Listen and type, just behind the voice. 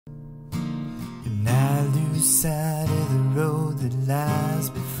side of the road that lies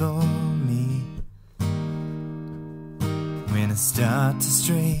before me. When I start to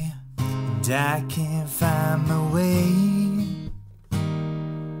stray and I can't find my way,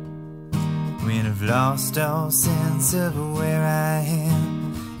 when I've lost all sense of where I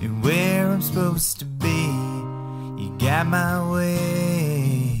am and where I'm supposed to be, you got my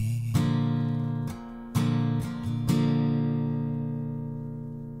way.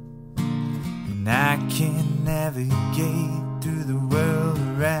 And I can navigate through the world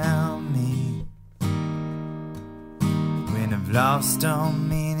around me when I've lost all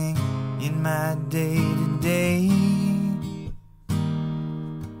meaning in my day-to-day.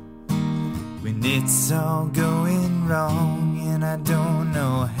 When it's all going wrong and I don't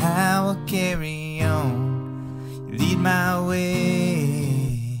know how I'll carry on, you lead my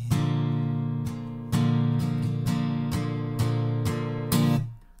way.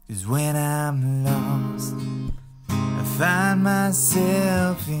 'Cause when I'm lost, I find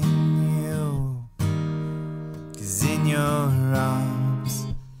myself in you. 'Cause in your arms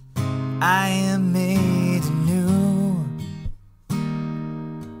I am made anew.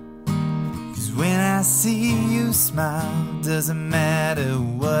 'Cause when I see you smile, doesn't matter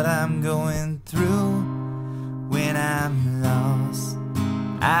what I'm going through. When I'm lost,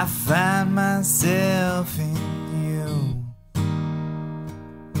 I find myself in you.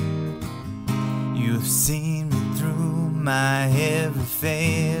 You've seen me through my every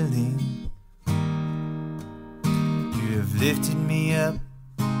failing. You have lifted me up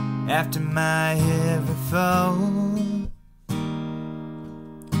after my every fall.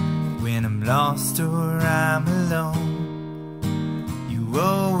 When I'm lost or I'm alone, you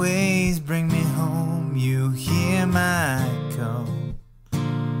always bring me home. You hear my call.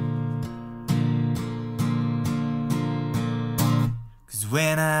 'Cause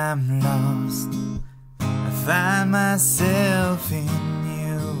when I'm lost, I find myself in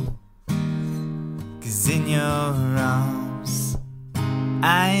you. 'Cause in your arms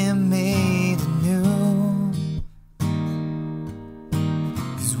I am made anew.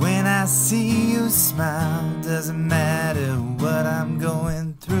 'Cause when I see you smile, doesn't matter what I'm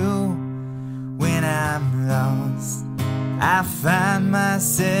going through. When I'm lost, I find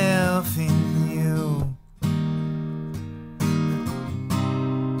myself in you.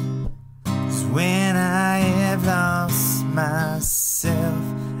 'Cause when I have lost myself,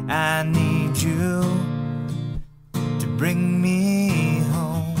 I need you to bring me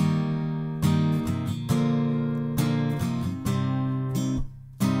home.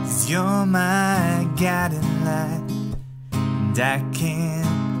 'Cause you're my guiding light, and I can't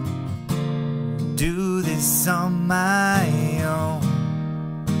do this on my own.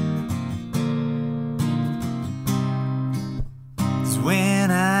 'Cause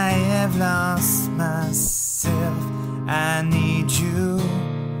when I have lost myself, I need you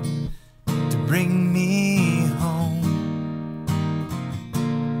to bring me home.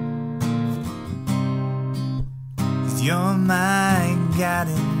 'Cause you're my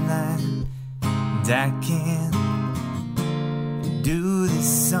guiding light, and I can't do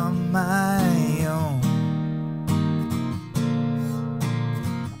this on my own.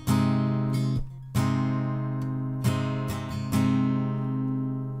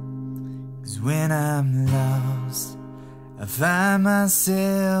 'Cause when I'm lost, I find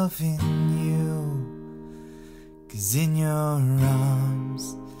myself in you. 'Cause in your arms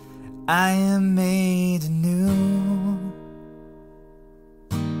I am made anew.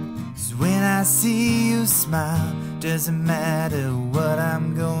 'Cause when I see you smile, doesn't matter what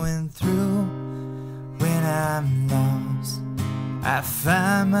I'm going through. When I'm lost, I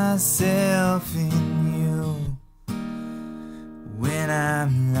find myself in you. When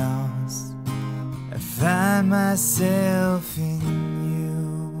I'm lost, I find myself in you.